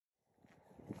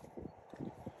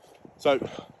So,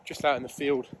 just out in the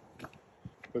field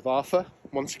with Arthur,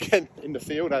 once again in the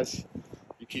field, as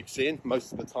you keep seeing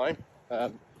most of the time.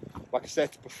 Like I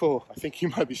said before, I think you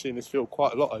might be seeing this field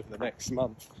quite a lot over the next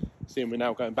month, seeing we're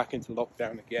now going back into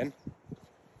lockdown again.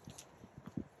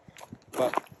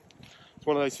 But it's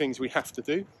one of those things we have to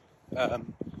do,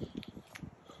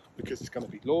 because it's going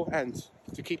to be law and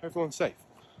to keep everyone safe.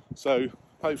 So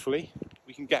hopefully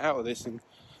we can get out of this and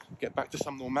get back to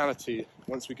some normality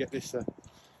once we get this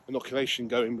inoculation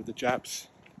going with the jabs.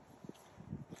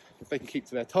 If they can keep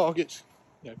to their targets,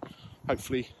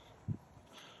 hopefully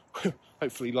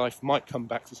life might come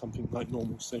back to something like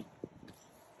normal soon.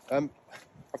 I've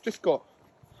just got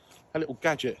a little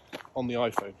gadget on the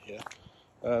iPhone here.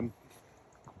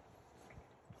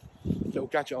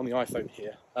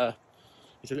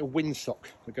 It's a little windsock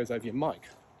that goes over your mic.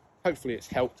 Hopefully it's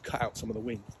helped cut out some of the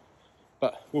wind,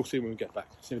 but we'll see when we get back.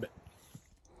 See you in a bit.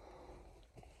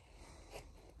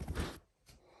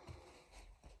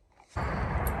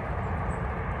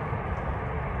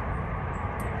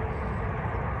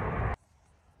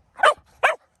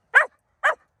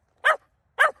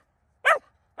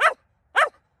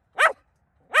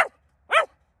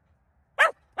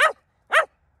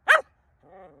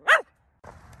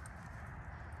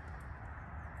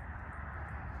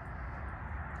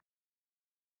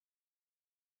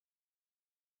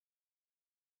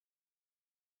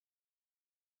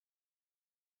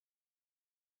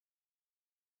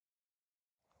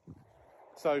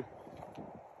 So,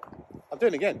 I'm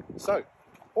doing it again. So,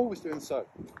 always doing so.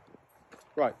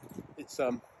 Right, it's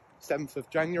 7th of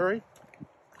January.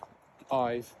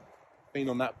 I've been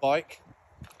on that bike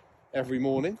every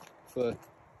morning for the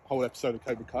whole episode of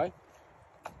Cobra Kai.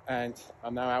 And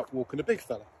I'm now out walking a big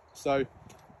fella. So,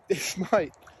 this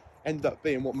might end up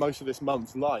being what most of this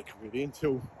month's like, really,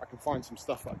 until I can find some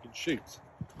stuff that I can shoot.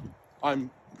 I'm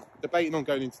debating on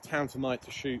going into town tonight to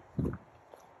shoot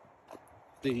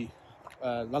the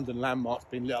London landmarks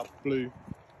being lit up blue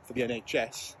for the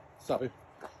NHS, so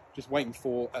just waiting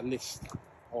for a list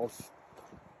of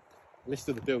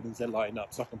the buildings they're lighting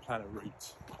up so I can plan a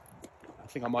route. I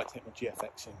think I might take my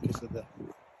GFX in because of the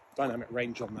dynamic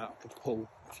range on that. I could pull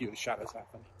a few of the shadows out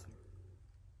if I need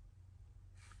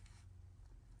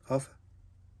to. Arthur?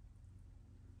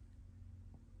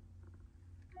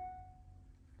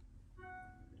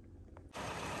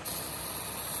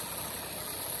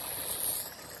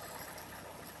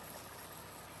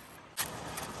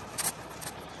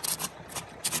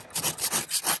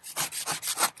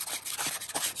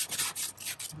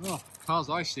 Oh, cars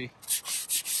I see.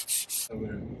 So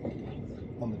we're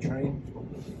on the train,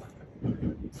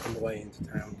 on the way into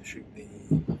town to shoot the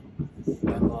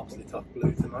landmarks lit up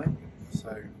blue tonight.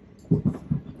 So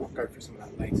I'll go through some of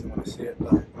that later when I see it,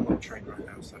 but I'm on the train right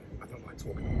now, so I don't like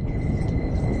talking on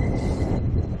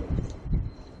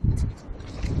the train.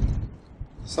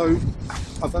 So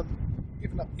I've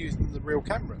given up using the real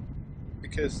camera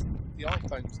because the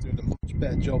iPhone's doing a much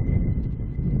better job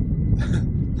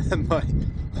than my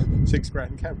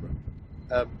 £6 camera.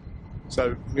 So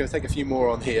I'm going to take a few more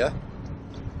on here,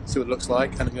 see what it looks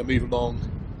like, and I'm going to move along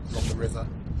the river,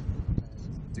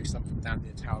 do something down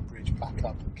near Tower Bridge, back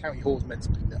up. County Hall's meant to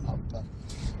be lit up, but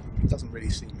it doesn't really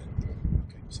seem it.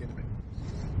 Okay, see you in a bit.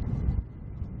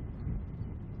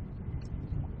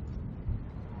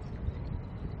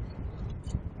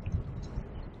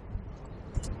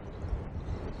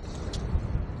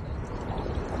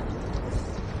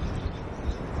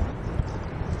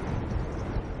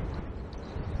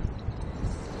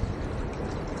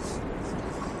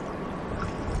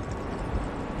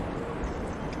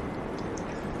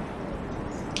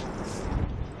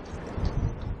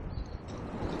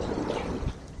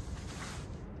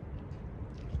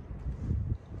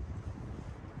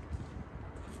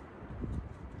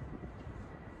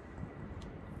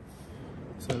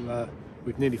 So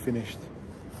we've nearly finished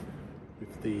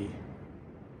with the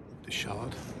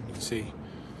shard. You can see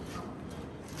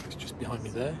it's just behind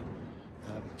me there.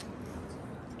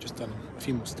 Just done a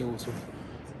few more stills of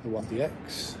the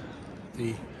 1DX.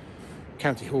 The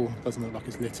County Hall doesn't look like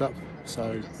it's lit up,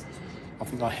 so I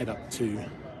think I'll head up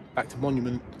back to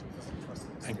Monument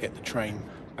and get the train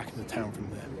back into town from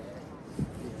there.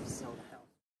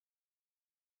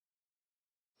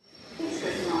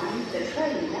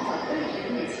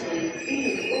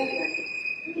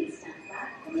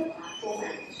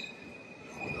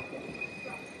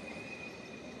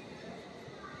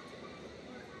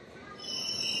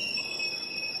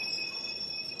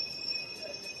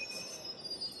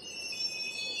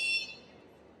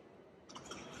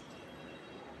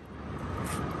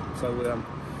 So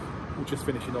we're just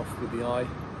finishing off with the eye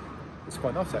It's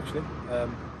quite nice actually. Oh,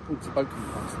 there's a boat coming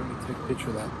past. Let me take a picture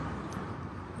of that.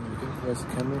 There we go. There's the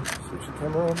camera. Switch the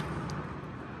camera on.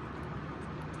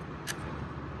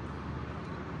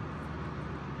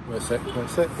 Wait a sec. Wait a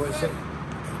sec. Wait a sec.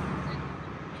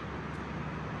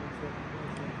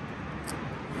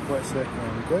 Wait a sec.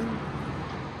 There we go.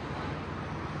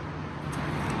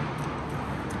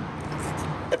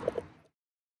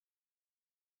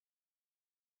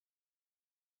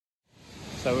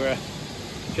 So we're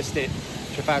just at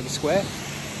Trafalgar Square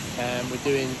and we're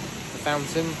doing the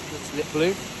fountain that's lit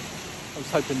blue. I was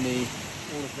hoping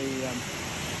all of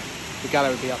the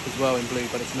gallery would be up as well in blue,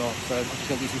 but it's not. So I'm just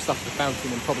going to do some stuff at the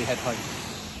fountain and probably head home.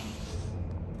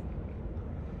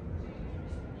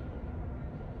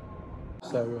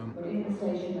 So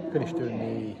finished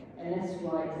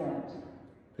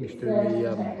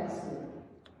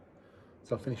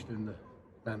doing the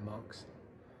landmarks.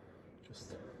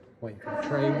 Just waiting for the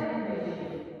train,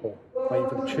 or waiting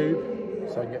for the tube,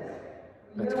 so I can get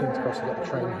back to King's Cross and get the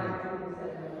train home,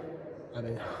 and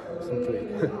then some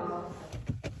food.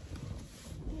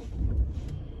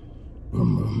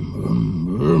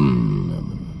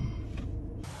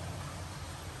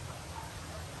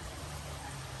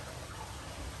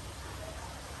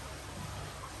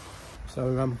 So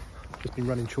just been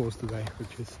running chores today,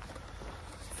 which is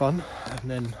fun, and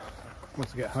then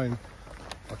once I get home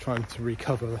I'm trying to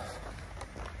recover,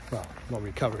 well, not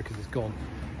recover because it's gone.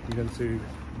 I'm going to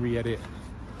re-edit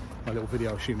my little video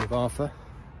I was shooting with Arthur,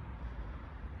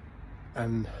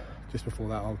 and just before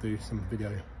that I'll do some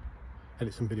video,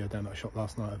 edit some video down that I shot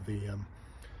last night of the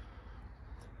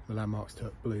landmarks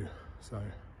to blue. So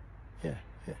yeah,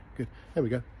 good. There we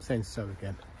go, saying so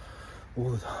again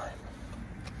all the time.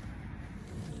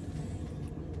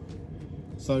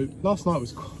 So last night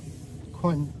was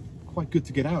quite good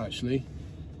to get out actually.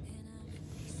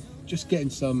 Just getting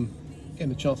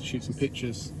the chance to shoot some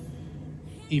pictures,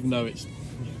 even though it's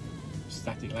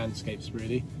static landscapes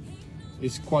really,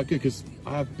 is quite good because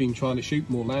I have been trying to shoot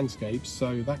more landscapes,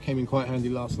 so that came in quite handy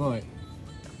last night.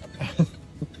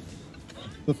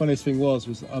 The funniest thing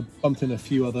was I bumped in a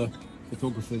few other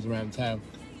photographers around town,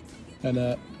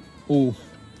 and all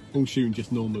shooting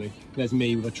just normally. There's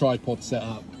me with a tripod set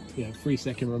up,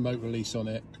 3-second remote release on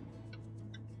it,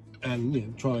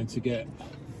 and trying to get,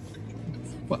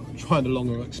 trying a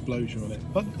longer exposure on it,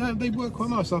 but they work quite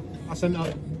nice. I sent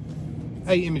out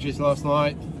 8 images last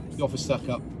night. The office stuck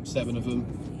up 7 of them,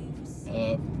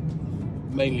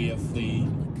 mainly of the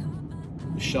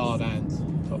Shard and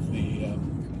of the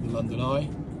London Eye,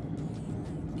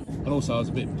 and also I was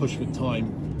a bit pushed for time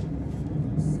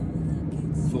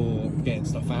for getting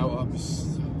stuff out.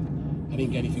 I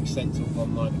didn't get anything sent till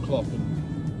on 9 o'clock, and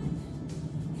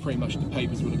pretty much the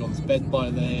papers would have gone to bed by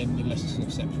then, unless it's an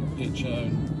exceptional picture,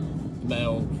 and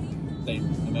the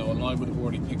mail online would have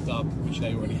already picked up, which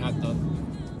they already had done.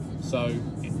 So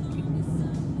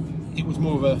it was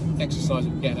more of an exercise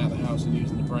of getting out of the house and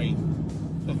using the brain.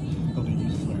 Not to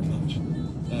use it very much.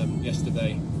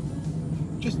 Yesterday,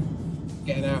 just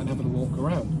getting out and having a walk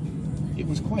around. It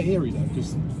was quite eerie though,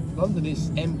 because London is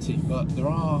empty, but there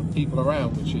are people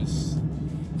around, which is,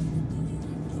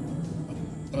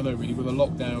 I don't know really, with a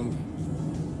lockdown,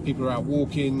 people are out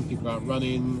walking, people are out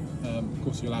running. Of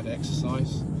course you're allowed to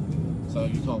exercise, so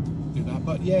you can't do that.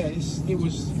 But yeah, it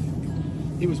was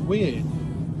weird.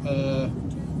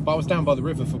 But I was down by the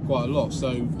river for quite a lot,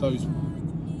 so those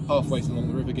pathways along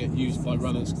the river get used by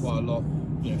runners quite a lot,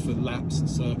 for laps and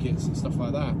circuits and stuff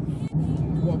like that.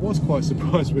 What I was quite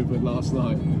surprised with last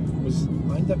night was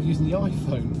I ended up using the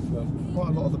iPhone for quite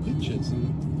a lot of the pictures,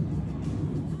 and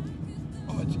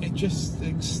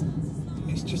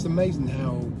it's just amazing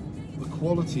how the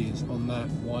quality is on that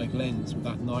wide lens with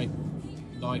that night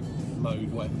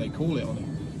mode, whatever they call it, on it.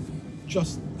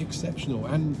 Just exceptional,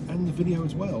 and the video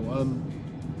as well.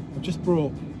 I've just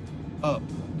brought up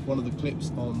one of the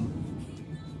clips on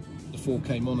the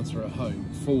 4K monitor at home,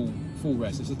 full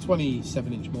res. It's a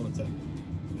 27-inch monitor,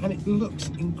 and it looks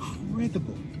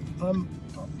incredible.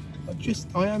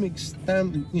 I am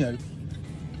extending, I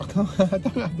don't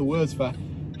have the words for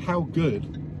how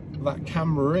good that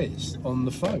camera is on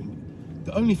the phone.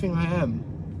 The only thing I am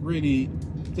really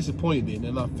disappointed in,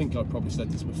 and I think I've probably said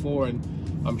this before, and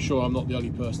I'm sure I'm not the only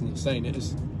person that's saying it,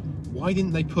 is why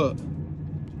didn't they put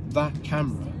that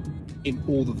camera in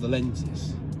all of the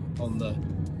lenses on the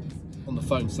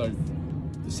phone? So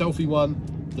the selfie one,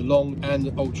 the long and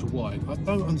the ultra wide. I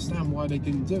don't understand why they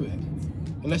didn't do it,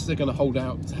 unless they're going to hold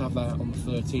out to have that on the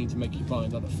 13 to make you buy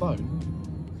another phone.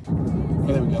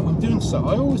 But there we go. I'm doing so.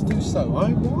 I always do so.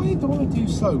 Why do I do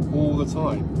so all the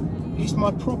time? It's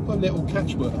my proper little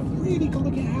catchword. I've really got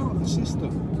to get out of the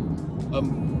system.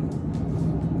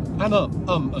 And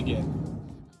again.